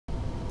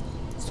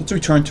So let's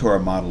return to our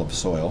model of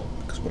soil,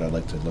 because what I'd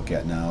like to look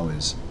at now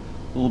is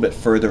a little bit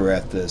further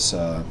at this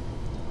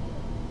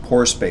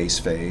pore space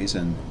phase,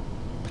 and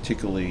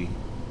particularly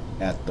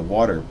at the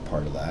water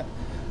part of that.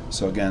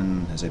 So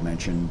again, as I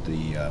mentioned,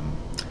 the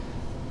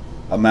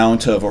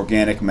amount of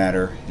organic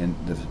matter in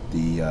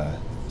the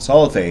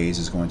solid phase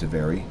is going to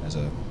vary as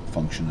a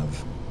function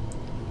of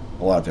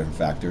a lot of different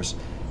factors,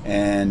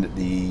 and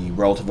the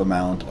relative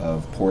amount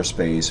of pore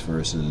space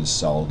versus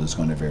solid is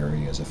going to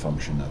vary as a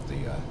function of the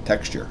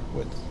texture,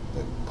 with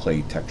the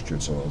clay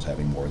textured soils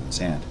having more than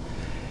sand.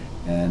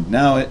 And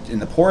now in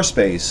the pore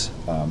space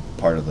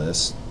part of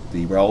this,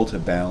 the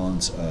relative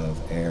balance of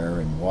air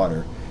and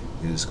water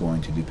is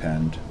going to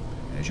depend,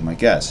 as you might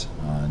guess,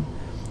 on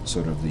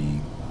sort of the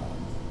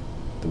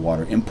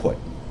water input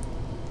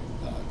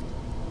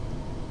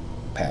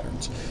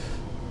patterns.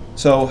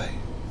 So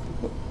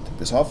take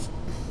this off.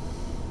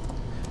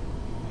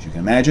 As you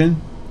can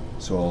imagine,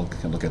 soil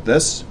can look at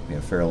this. We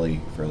have fairly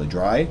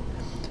dry,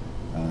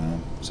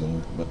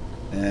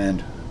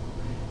 and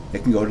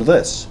it can go to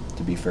this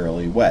to be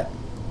fairly wet.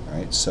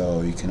 Right,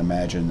 so you can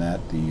imagine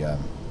that the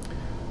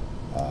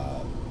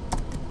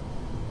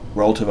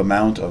relative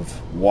amount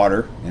of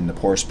water in the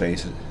pore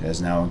space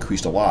has now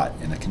increased a lot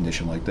in a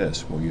condition like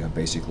this, where you have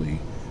basically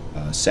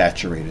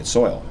saturated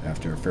soil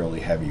after a fairly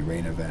heavy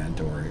rain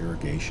event or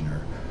irrigation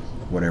or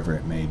whatever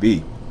it may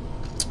be.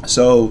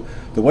 So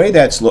the way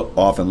that's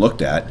often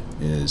looked at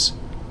is,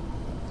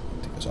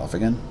 take this off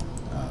again,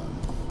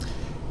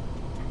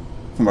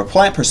 from a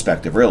plant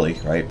perspective, really,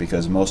 right?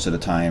 Because most of the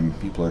time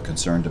people are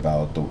concerned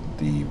about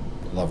the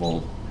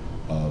level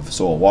of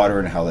soil water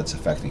and how that's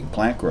affecting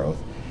plant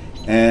growth.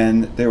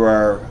 And there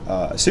are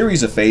a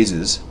series of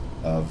phases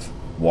of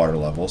water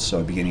levels.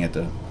 So beginning at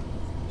the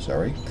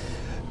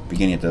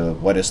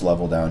wettest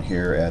level down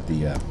here at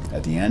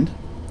the end,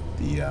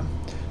 the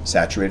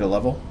saturated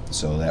level.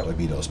 So that would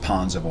be those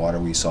ponds of water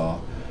we saw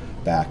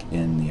back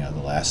in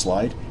the last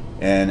slide.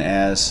 And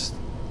as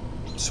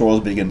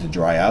soils begin to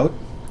dry out,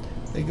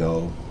 they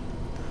go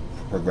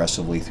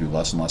progressively through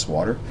less and less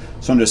water.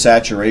 So under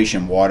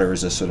saturation, water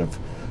is just sort of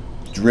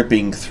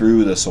dripping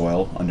through the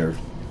soil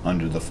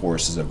under the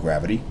forces of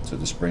gravity, so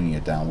just bringing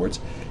it downwards.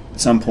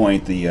 At some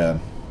point, the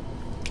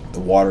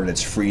water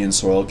that's free in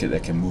soil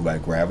that can move by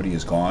gravity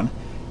is gone,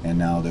 and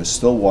now there's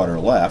still water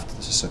left.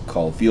 This is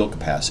called field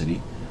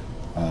capacity,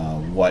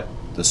 what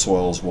the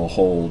soils will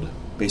hold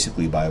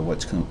basically by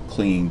what's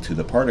clinging to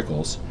the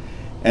particles.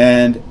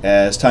 And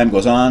as time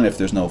goes on, if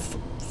there's no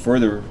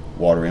further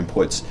water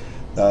inputs,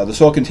 the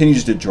soil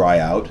continues to dry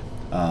out.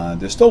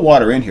 There's still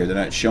water in here, they're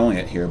not showing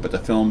it here, but the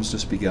films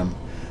just become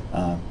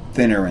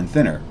thinner and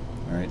thinner.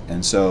 Right?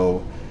 And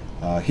so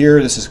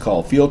here this is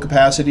called field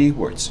capacity,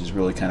 where it's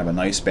really kind of a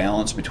nice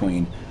balance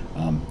between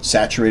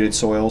saturated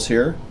soils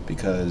here,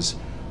 because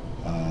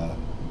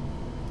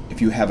if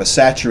you have a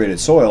saturated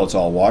soil, it's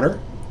all water.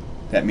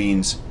 That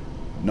means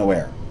no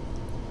air.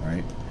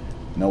 Right?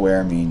 No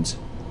air means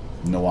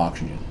no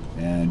oxygen,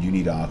 and you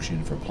need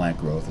oxygen for plant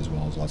growth as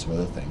well as lots of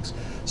other things.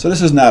 So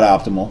this is not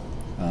optimal,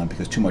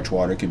 because too much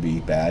water can be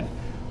bad.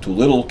 Too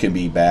little can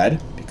be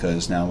bad,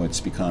 because now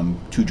it's become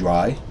too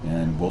dry,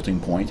 and wilting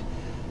point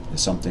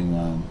is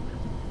something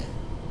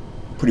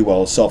pretty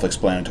well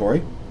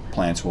self-explanatory.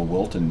 Plants will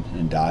wilt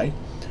and die.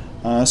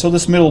 So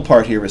this middle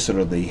part here is sort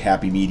of the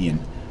happy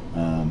median,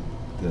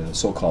 the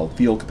so-called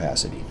field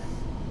capacity.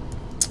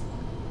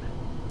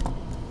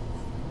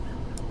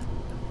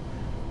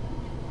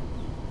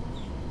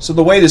 So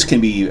the way this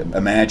can be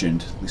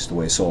imagined, at least the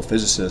way soil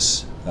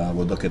physicists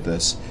would look at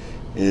this,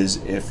 is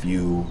if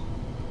you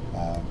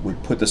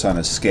would put this on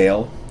a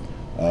scale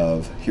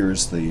of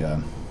here's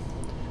the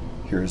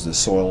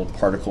soil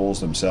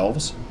particles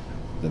themselves,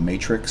 the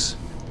matrix,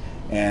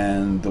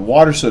 and the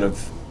water sort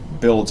of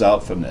builds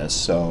out from this.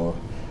 So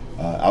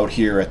out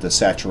here at the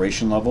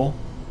saturation level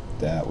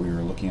that we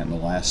were looking at in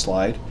the last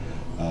slide,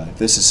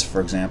 this is,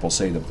 for example,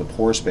 say the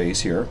pore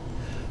space here,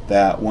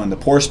 that when the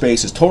pore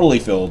space is totally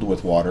filled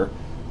with water,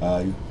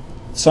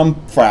 some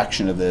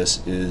fraction of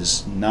this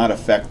is not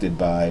affected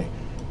by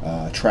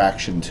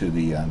attraction to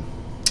the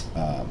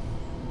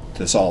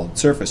solid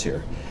surface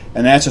here,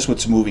 and that's just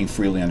what's moving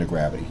freely under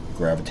gravity,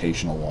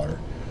 gravitational water,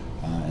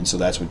 and so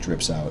that's what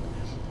drips out.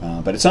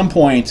 But at some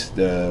point,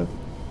 the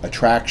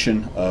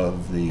attraction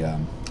of the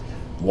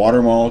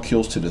water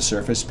molecules to the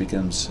surface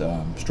becomes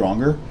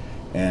stronger,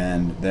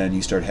 and then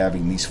you start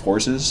having these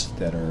forces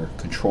that are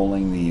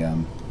controlling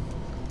the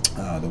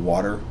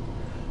water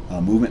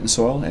movement in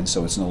soil, and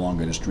so it's no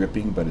longer just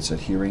dripping, but it's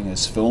adhering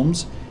as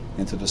films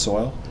into the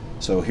soil.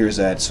 So here's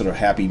that sort of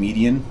happy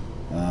median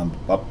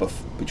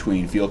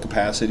between field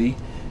capacity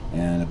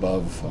and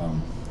above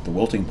the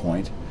wilting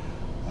point.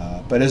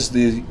 But as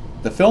the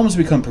films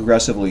become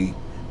progressively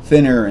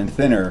thinner and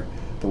thinner,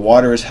 the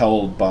water is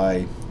held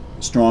by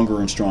stronger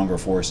and stronger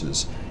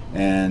forces.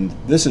 And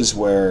this is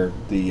where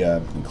let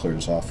me clear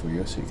this off for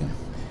you so you can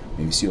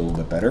maybe see a little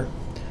bit better.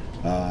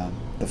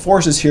 The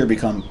forces here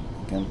become,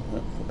 again,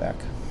 go back.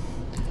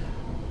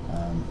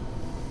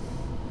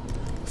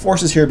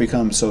 Forces here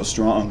become so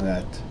strong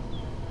that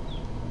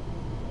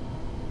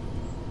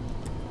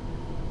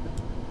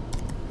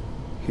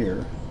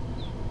here.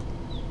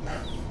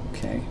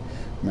 Okay,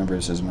 remember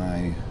this is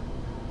my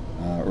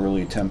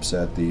early attempts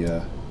at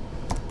the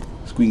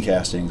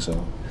screencasting,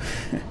 so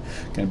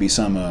going to be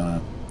some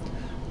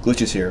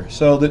glitches here.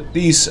 So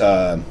these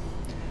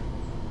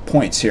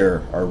points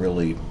here are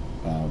really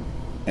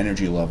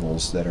energy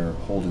levels that are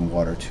holding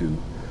water too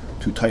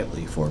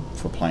tightly for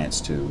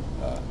plants to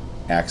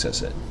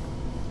access it.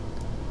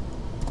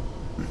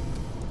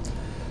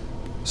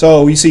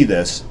 So we see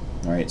this,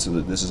 right? So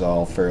this is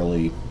all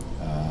fairly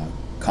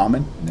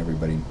common, and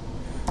everybody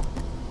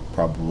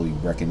probably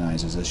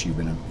recognizes this.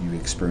 You've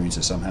experienced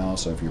it somehow.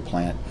 So if your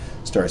plant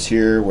starts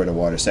here where the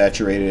water is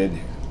saturated,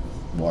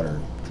 water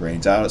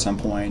drains out at some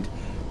point.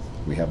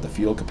 We have the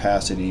field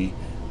capacity.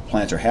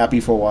 Plants are happy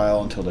for a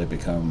while until they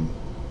become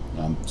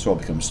soil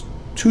becomes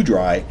too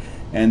dry,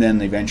 and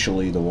then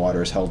eventually the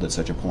water is held at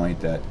such a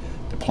point that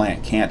the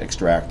plant can't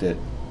extract it,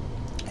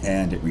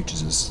 and it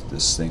reaches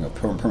this thing of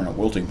permanent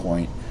wilting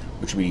point,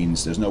 which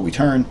means there's no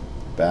return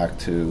back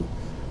to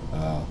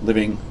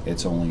living.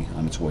 It's only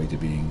on its way to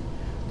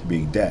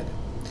being dead.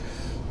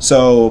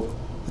 So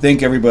I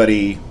think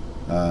everybody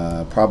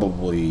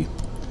probably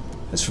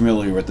is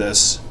familiar with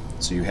this.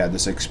 So you had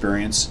this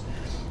experience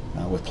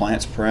with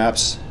plants,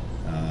 perhaps.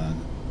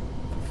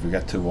 If we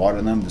got to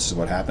water them, this is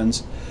what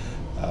happens.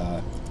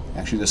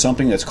 Actually, there's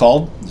something that's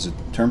called, there's a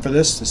term for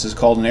this. This is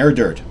called an air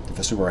dirt. If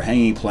this were a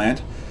hanging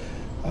plant,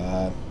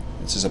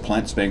 this is a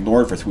plant that's been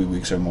ignored for 3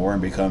 weeks or more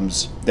and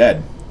becomes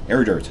dead.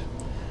 Air dirt.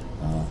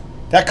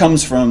 That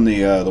comes from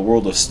the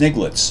world of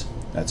sniglets.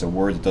 That's a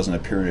word that doesn't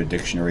appear in a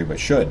dictionary but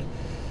should.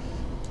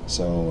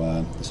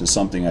 So this is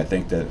something I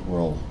think that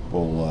we'll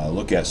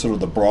look at, sort of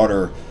the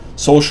broader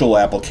social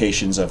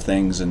applications of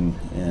things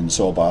in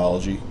soil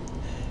biology.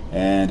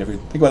 And if we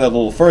think about that a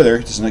little further,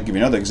 just to give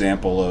you another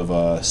example of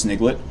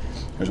sniglet,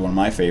 here's one of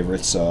my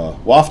favorites,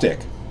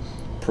 waftic,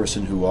 a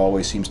person who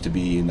always seems to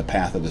be in the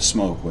path of the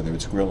smoke, whether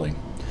it's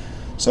grilling.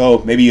 So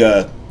maybe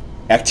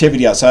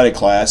activity outside of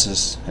class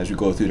as we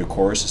go through the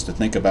course is to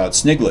think about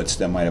sniglets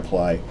that might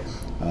apply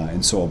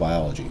in soil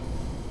biology.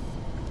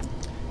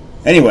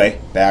 Anyway,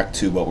 back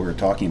to what we were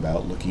talking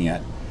about, looking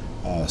at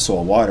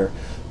soil water.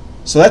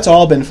 So that's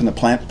all been from the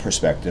plant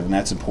perspective, and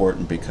that's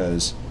important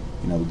because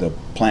the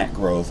plant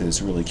growth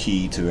is really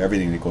key to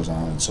everything that goes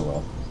on in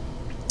soil.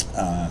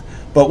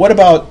 But what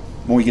about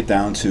when we get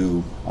down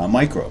to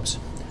microbes?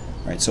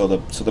 Right. So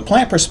the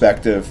plant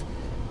perspective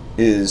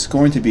is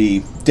going to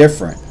be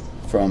different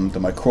from the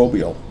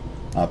microbial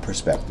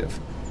perspective,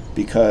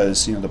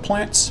 because the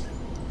plants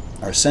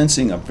are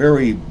sensing a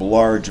very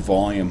large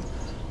volume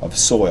of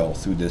soil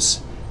through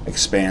this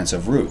expanse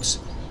of roots.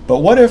 But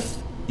what if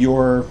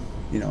you're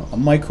a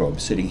microbe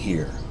sitting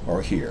here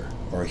or here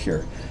or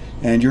here,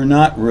 and you're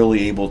not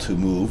really able to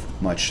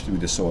move much through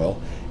the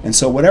soil, and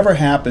so whatever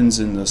happens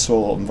in the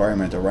soil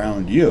environment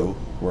around you,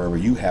 wherever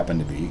you happen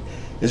to be,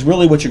 is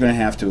really what you're going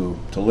to have to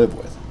live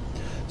with.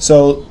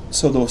 So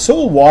the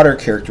soil water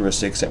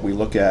characteristics that we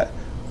look at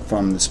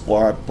from this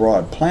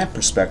broad plant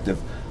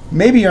perspective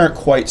maybe aren't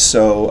quite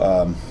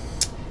so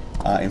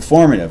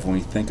informative when we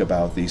think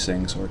about these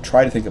things, or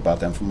try to think about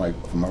them from a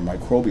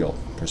microbial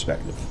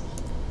perspective.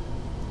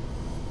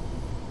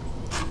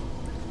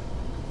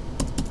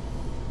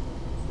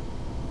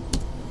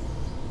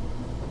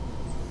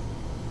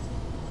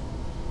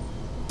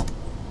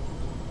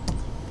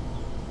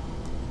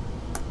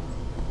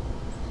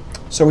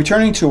 So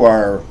returning to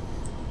our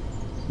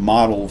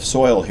model of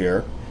soil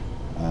here,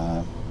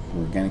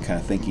 we're again kind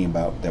of thinking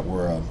about that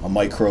we're a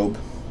microbe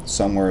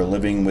somewhere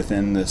living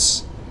within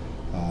this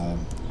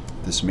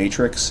this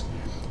matrix.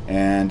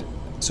 And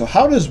so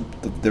how does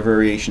the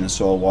variation in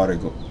soil water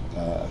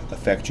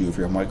affect you if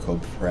you're a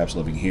microbe, perhaps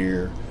living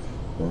here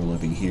or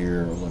living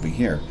here or living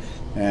here?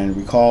 And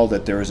recall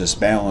that there is this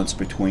balance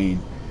between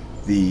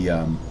the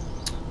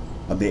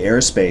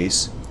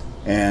airspace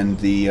and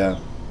the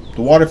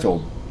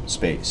water-filled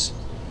space.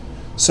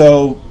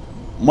 So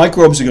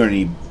microbes are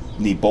going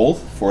to need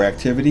both for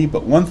activity,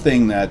 but one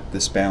thing that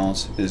this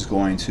balance is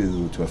going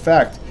to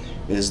affect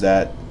is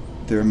that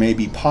there may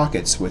be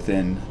pockets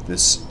within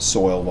this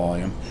soil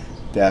volume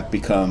that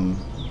become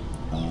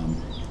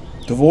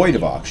devoid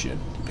of oxygen,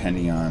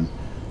 depending on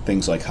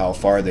things like how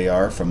far they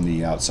are from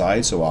the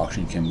outside, so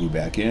oxygen can move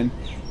back in,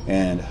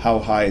 and how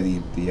high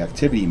the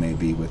activity may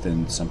be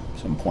within some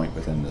point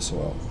within the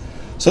soil.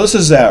 So this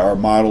is our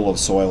model of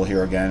soil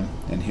here again,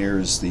 and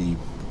here's the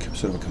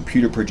sort of a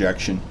computer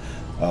projection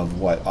of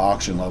what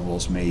oxygen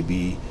levels may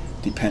be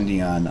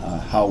depending on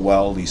how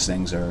well these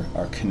things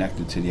are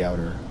connected to the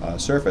outer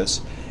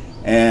surface.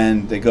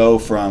 And they go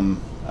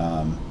from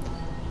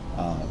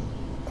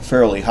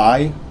fairly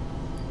high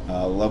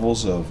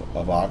levels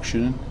of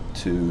oxygen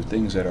to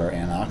things that are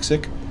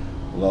anoxic,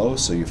 low.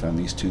 So you found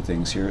these two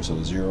things here,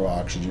 so 0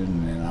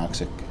 oxygen and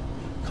anoxic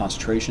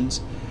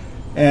concentrations.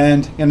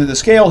 And the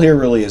scale here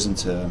really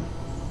isn't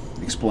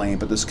explained,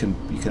 but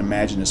you can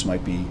imagine this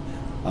might be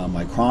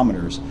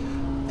micrometers.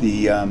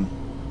 The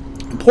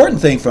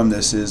important thing from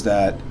this is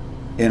that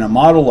in a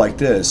model like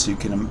this, it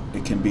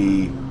can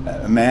be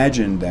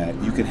imagined that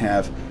you can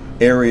have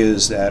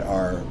areas that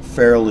are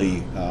fairly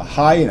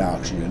high in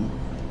oxygen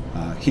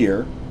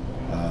here,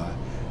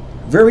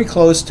 very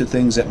close to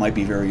things that might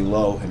be very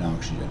low in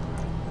oxygen.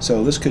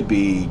 So this could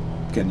be,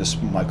 again, just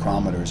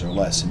micrometers or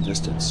less in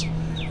distance.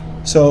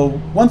 So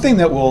one thing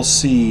that we'll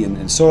see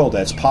in soil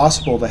that's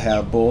possible to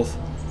have both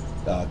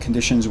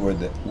conditions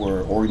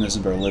where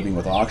organisms are living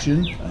with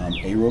oxygen,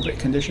 aerobic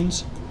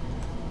conditions,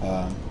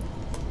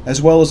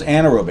 as well as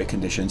anaerobic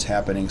conditions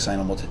happening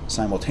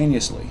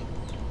simultaneously.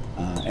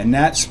 And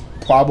that's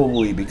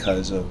probably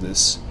because of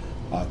this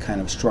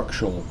kind of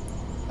structural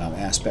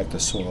aspect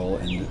of soil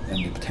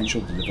and the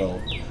potential to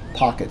develop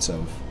pockets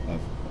of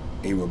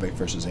aerobic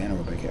versus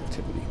anaerobic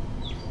activity.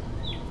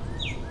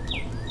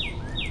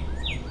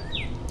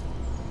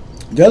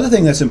 The other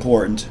thing that's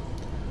important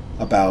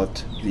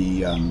about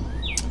the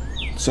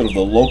sort of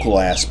the local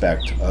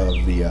aspect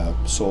of the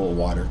soil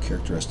water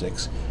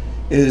characteristics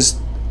is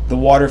the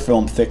water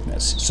film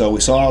thickness. So we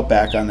saw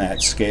back on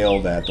that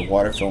scale that the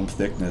water film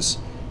thickness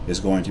is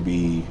going to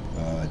be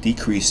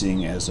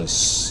decreasing as the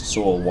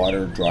soil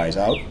water dries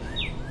out,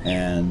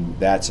 and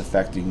that's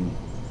affecting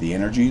the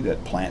energy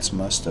that plants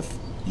must have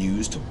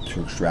used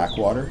to extract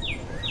water.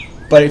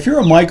 But if you're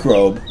a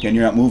microbe and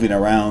you're not moving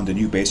around, and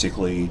you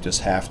basically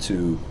just have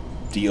to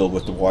deal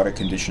with the water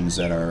conditions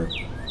that are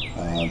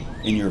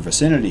in your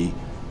vicinity,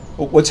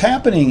 what's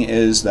happening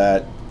is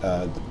that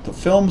the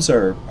films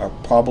are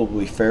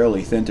probably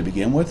fairly thin to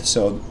begin with.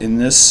 So in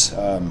this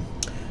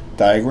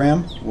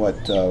diagram,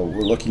 what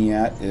we're looking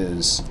at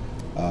is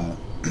a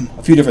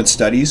few different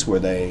studies where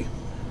they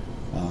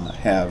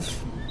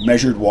have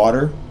measured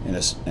water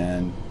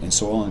in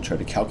soil and try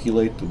to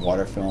calculate the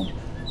water film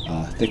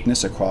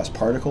thickness across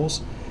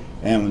particles.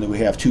 And we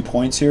have 2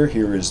 points here.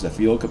 Here is the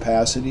field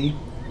capacity,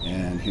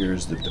 and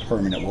here's the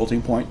permanent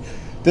wilting point.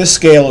 This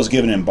scale is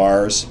given in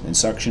bars in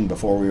suction.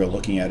 Before we were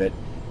looking at it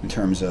in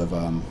terms of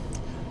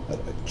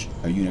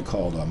a unit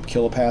called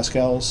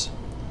kilopascals.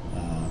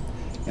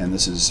 And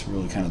this is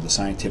really kind of the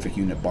scientific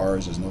unit.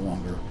 Bars is no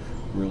longer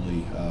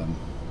really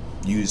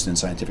used in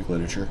scientific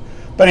literature.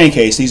 But in any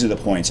case, these are the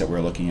points that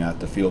we're looking at,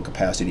 the field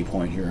capacity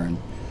point here and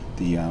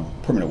the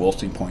permanent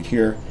wilting point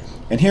here.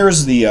 And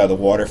here's the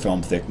water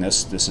film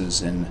thickness. This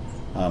is in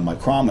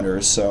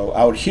micrometers. So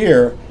out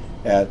here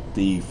at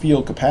the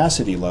field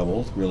capacity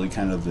level, really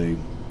kind of the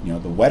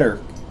the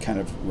wetter kind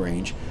of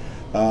range,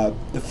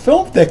 the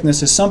film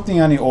thickness is something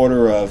on the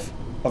order of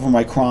a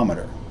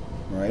micrometer,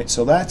 right?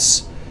 So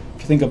that's,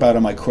 if you think about a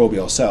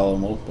microbial cell,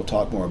 and we'll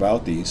talk more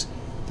about these,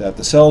 that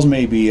the cells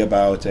may be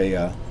about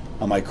a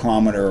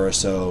micrometer or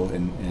so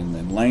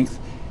in length,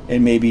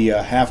 and maybe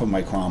a half a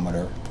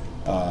micrometer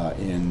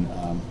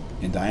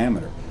in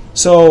diameter.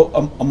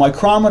 So a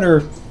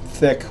micrometer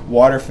thick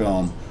water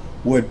film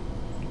would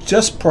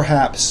just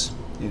perhaps,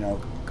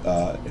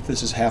 if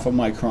this is half a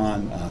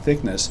micron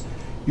thickness,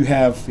 you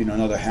have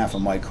another half a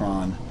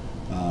micron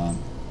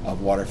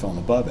of water film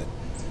above it.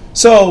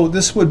 So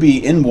this would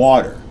be in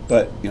water,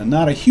 but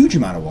not a huge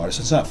amount of water.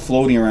 So it's not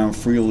floating around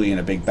freely in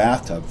a big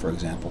bathtub, for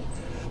example.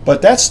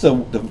 But that's the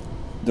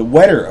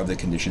wetter of the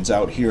conditions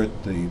out here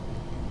at the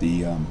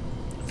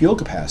field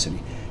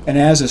capacity. And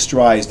as this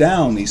dries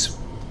down, these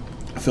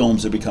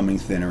films are becoming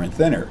thinner and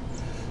thinner.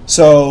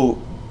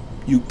 So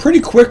you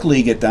pretty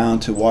quickly get down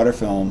to water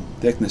film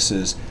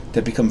thicknesses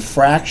that become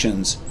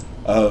fractions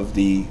of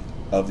the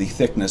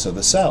thickness of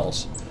the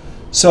cells.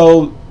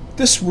 So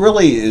this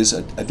really is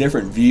a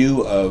different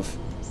view of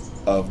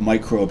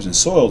microbes in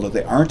soil, that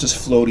they aren't just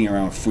floating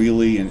around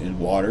freely in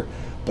water,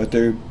 but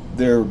their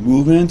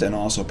movement and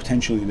also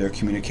potentially their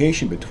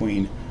communication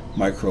between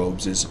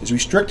microbes is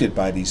restricted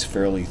by these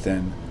fairly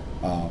thin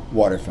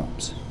water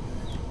films.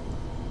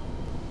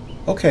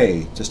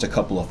 Okay, just a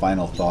couple of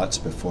final thoughts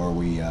before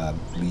we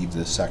leave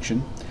this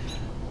section.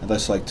 I'd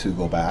just like to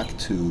go back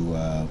to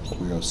a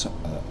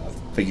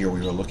figure we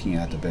were looking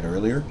at a bit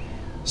earlier.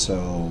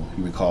 So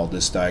you recall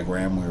this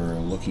diagram we were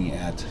looking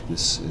at.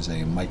 This is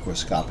a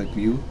microscopic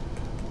view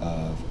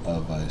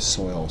of a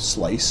soil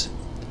slice,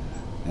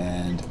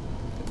 and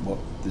what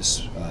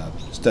this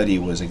study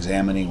was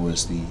examining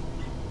was the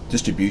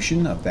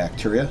distribution of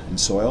bacteria in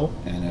soil.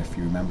 And if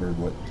you remember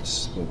what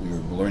we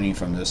were learning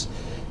from this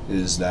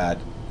is that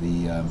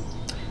the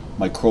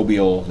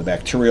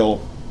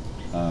bacterial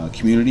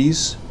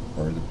communities,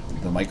 or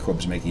the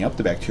microbes making up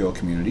the bacterial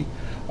community,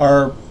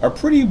 are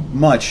pretty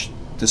much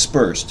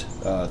dispersed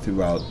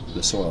throughout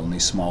the soil in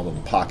these small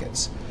little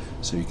pockets.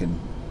 So you can,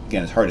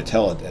 again, it's hard to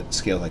tell at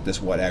scales like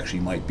this what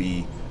actually might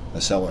be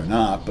a cell or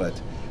not, but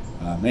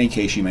in any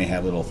case you may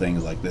have little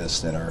things like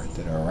this that are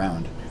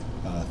around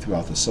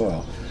throughout the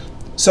soil.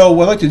 So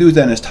what I'd like to do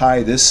then is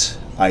tie this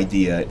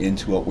idea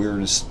into what we were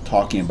just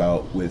talking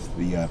about with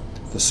the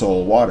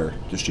soil water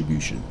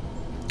distribution.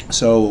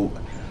 So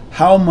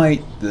how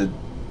might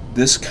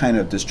this kind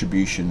of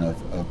distribution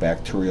of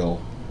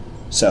bacterial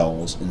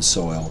cells in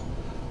soil,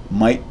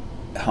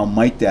 how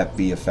might that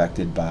be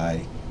affected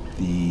by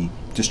the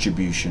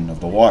distribution of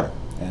the water?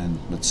 And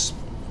let's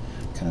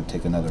kind of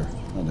take another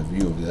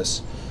view of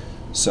this.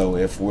 So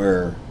if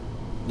we're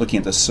looking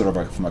at this sort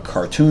of from a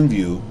cartoon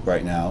view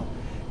right now,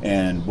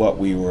 And what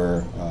we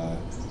were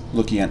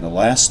looking at in the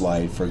last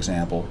slide, for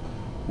example,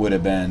 would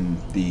have been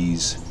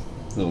these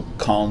little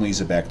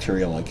colonies of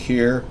bacteria like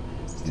here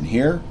and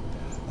here.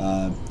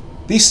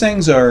 These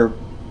things are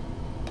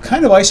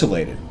kind of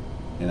isolated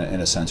in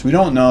a sense. We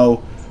don't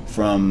know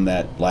from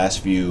that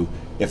last view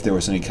if there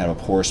was any kind of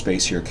pore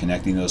space here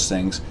connecting those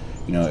things.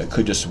 You know, it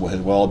could just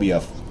as well be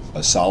a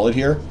solid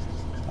here.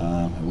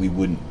 We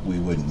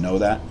wouldn't know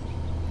that.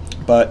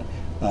 But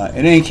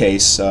in any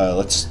case,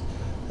 let's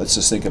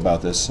just think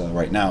about this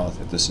right now.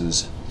 That this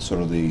is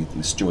sort of the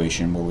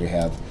situation where we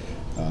have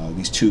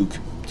these two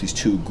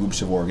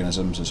groups of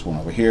organisms, this one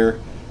over here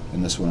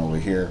and this one over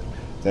here,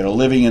 that are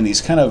living in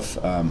these kind of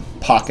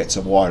pockets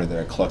of water that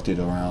are collected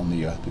around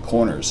the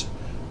corners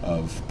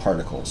of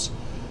particles.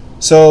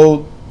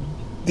 So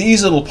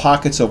these little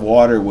pockets of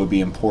water would be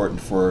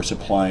important for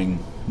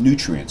supplying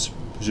nutrients,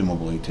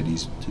 presumably to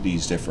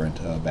these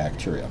different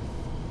bacteria.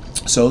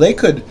 So they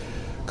could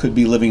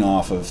be living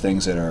off of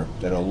things that are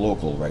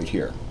local right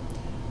here.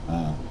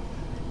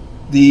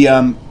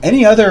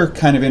 Any other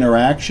kind of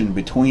interaction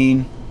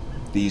between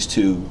these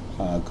two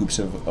groups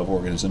of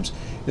organisms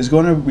is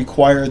going to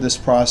require this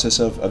process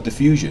of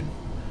diffusion.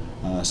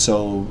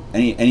 So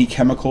any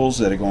chemicals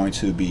that are going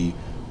to be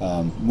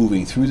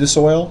moving through the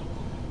soil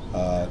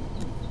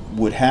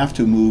would have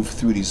to move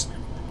through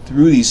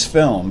these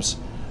films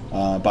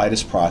by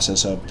this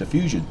process of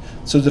diffusion.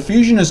 So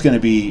diffusion is going to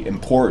be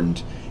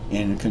important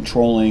in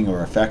controlling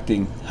or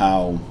affecting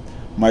how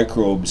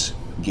microbes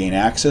gain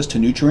access to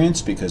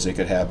nutrients, because they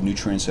could have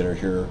nutrients that are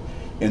here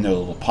in their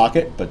little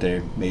pocket, but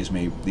these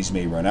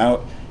may run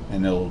out,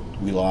 and they'll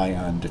rely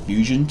on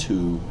diffusion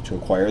to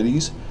acquire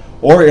these.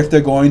 Or if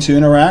they're going to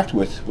interact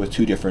with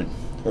two different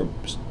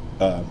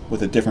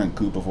with a different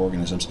group of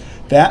organisms,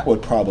 that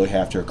would probably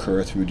have to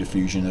occur through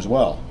diffusion as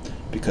well,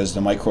 because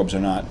the microbes are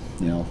not,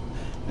 you know,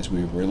 as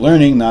we were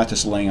learning, not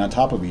just laying on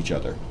top of each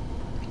other.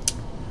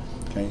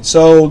 Okay,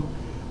 so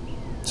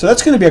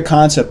that's going to be a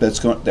concept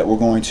that we're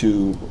going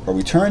to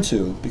return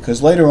to,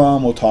 because later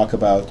on we'll talk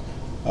about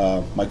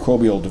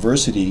microbial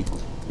diversity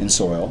in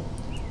soil.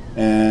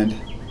 And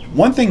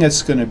one thing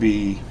that's going to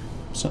be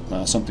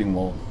something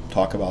we'll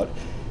talk about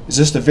is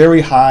just a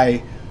very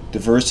high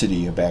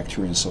diversity of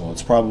bacteria in soil.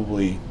 It's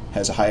probably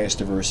has the highest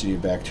diversity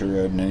of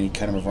bacteria in any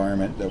kind of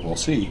environment that we'll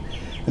see.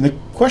 And the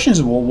question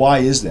is, well, why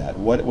is that?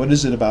 What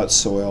is it about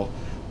soil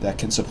that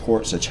can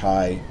support such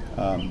high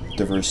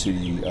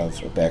diversity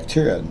of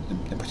bacteria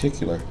in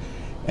particular?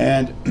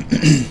 And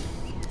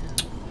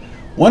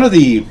one of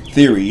the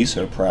theories,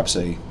 or perhaps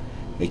a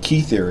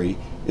key theory,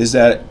 is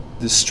that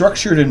the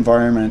structured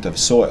environment of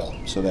soil,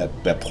 so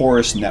that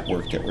porous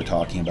network that we're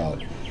talking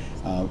about,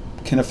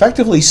 can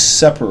effectively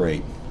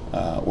separate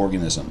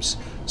organisms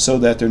so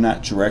that they're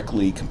not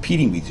directly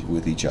competing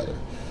with each other.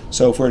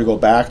 So if we're to go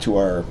back to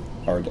our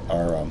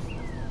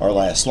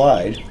last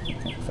slide,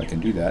 if I can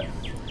do that,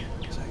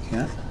 because I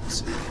can't.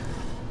 Let's see.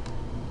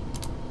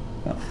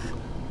 Oh.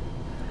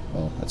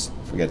 Well, let's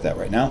forget that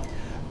right now.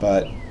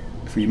 But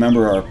if you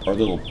remember,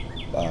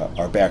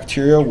 our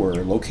bacteria were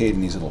located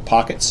in these little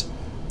pockets.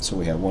 So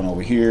we have one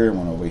over here,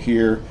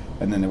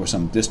 and then there was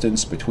some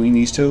distance between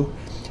these two.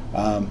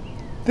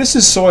 This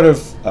is sort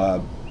of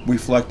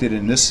reflected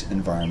in this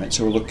environment.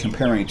 So we're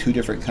comparing two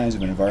different kinds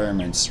of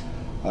environments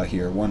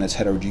here. One that's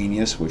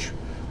heterogeneous, which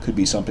could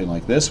be something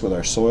like this with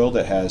our soil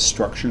that has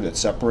structure that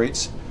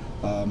separates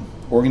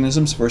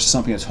organisms, versus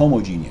something that's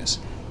homogeneous.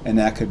 And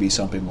that could be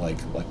something like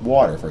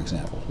water, for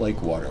example,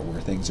 lake water,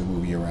 where things are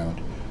moving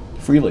around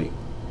freely.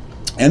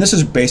 And this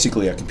is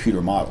basically a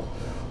computer model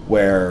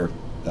where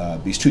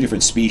these two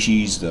different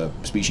species, the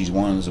species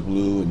 1 is the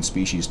blue and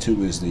species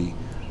 2 is the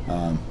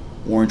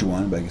orange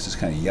one, but I guess it's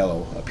kind of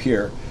yellow up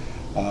here,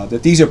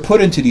 that these are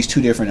put into these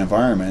two different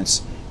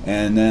environments,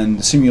 and then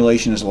the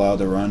simulation is allowed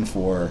to run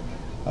for,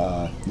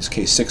 in this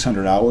case,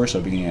 600 hours,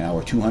 so beginning at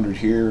hour 200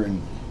 here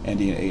and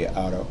ending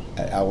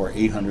at hour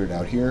 800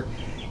 out here.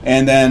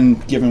 And then,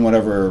 given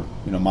whatever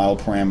model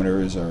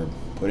parameters are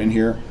put in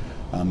here,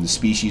 the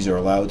species are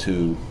allowed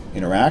to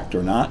interact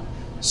or not.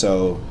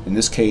 So in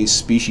this case,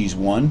 species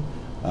 1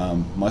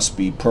 must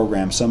be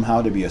programmed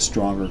somehow to be a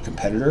stronger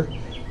competitor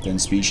than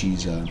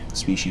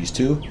species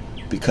 2,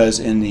 because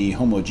in the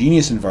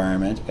homogeneous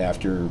environment,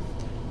 after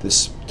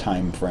this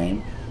time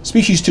frame,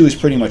 species 2 is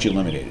pretty much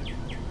eliminated.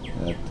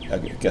 I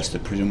guess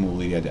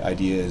presumably the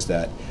idea is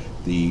that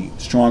the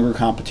stronger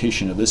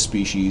competition of this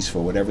species for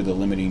whatever the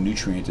limiting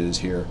nutrient is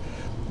here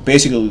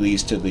basically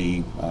leads to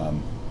the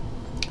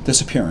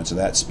disappearance of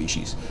that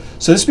species.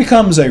 So this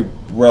becomes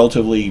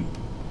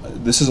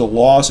this is a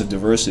loss of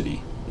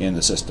diversity in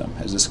the system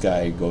as this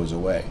guy goes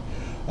away.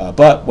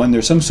 But when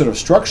there's some sort of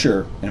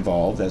structure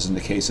involved, as in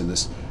the case of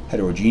this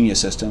heterogeneous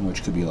system,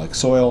 which could be like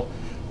soil,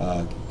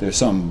 there's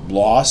some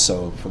loss.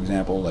 So for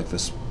example, like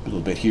this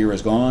little bit here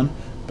is gone,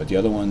 but the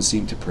other ones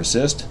seem to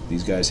persist.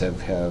 These guys have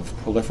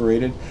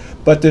proliferated,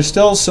 but there's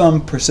still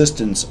some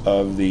persistence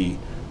of the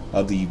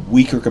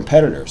weaker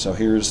competitor. So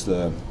here's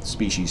the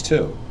species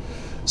 2.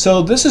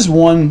 So this is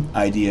one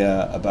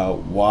idea about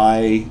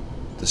why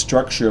the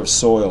structure of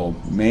soil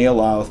may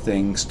allow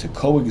things to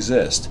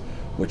coexist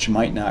which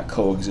might not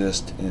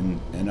coexist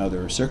in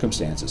other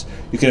circumstances.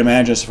 You can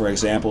imagine this, for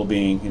example,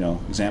 being,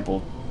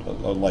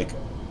 like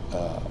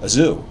a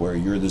zoo, where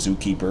you're the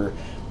zookeeper,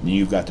 and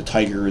you've got the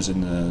tigers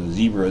and the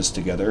zebras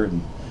together,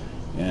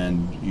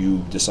 and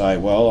you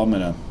decide, well, I'm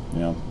going to,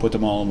 put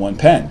them all in one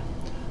pen.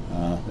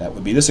 That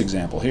would be this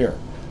example here.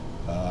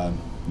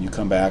 You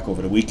come back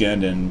over the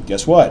weekend, and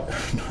guess what?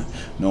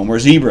 No more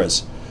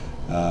zebras.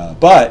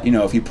 But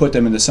if you put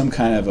them into some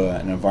kind of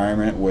an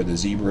environment where the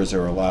zebras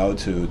are allowed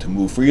to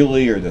move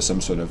freely, or there's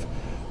some sort of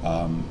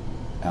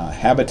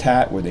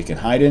habitat where they can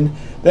hide in,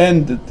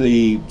 then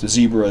the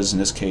zebras, in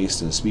this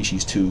case, the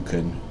species 2,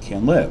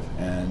 can live,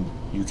 and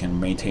you can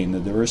maintain the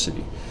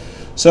diversity.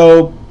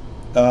 So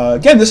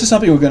again, this is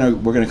something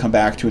we're gonna come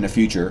back to in the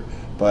future.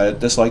 But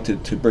I'd just like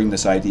to bring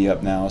this idea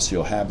up now, so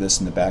you'll have this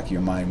in the back of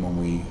your mind when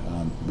we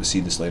see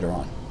this later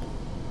on.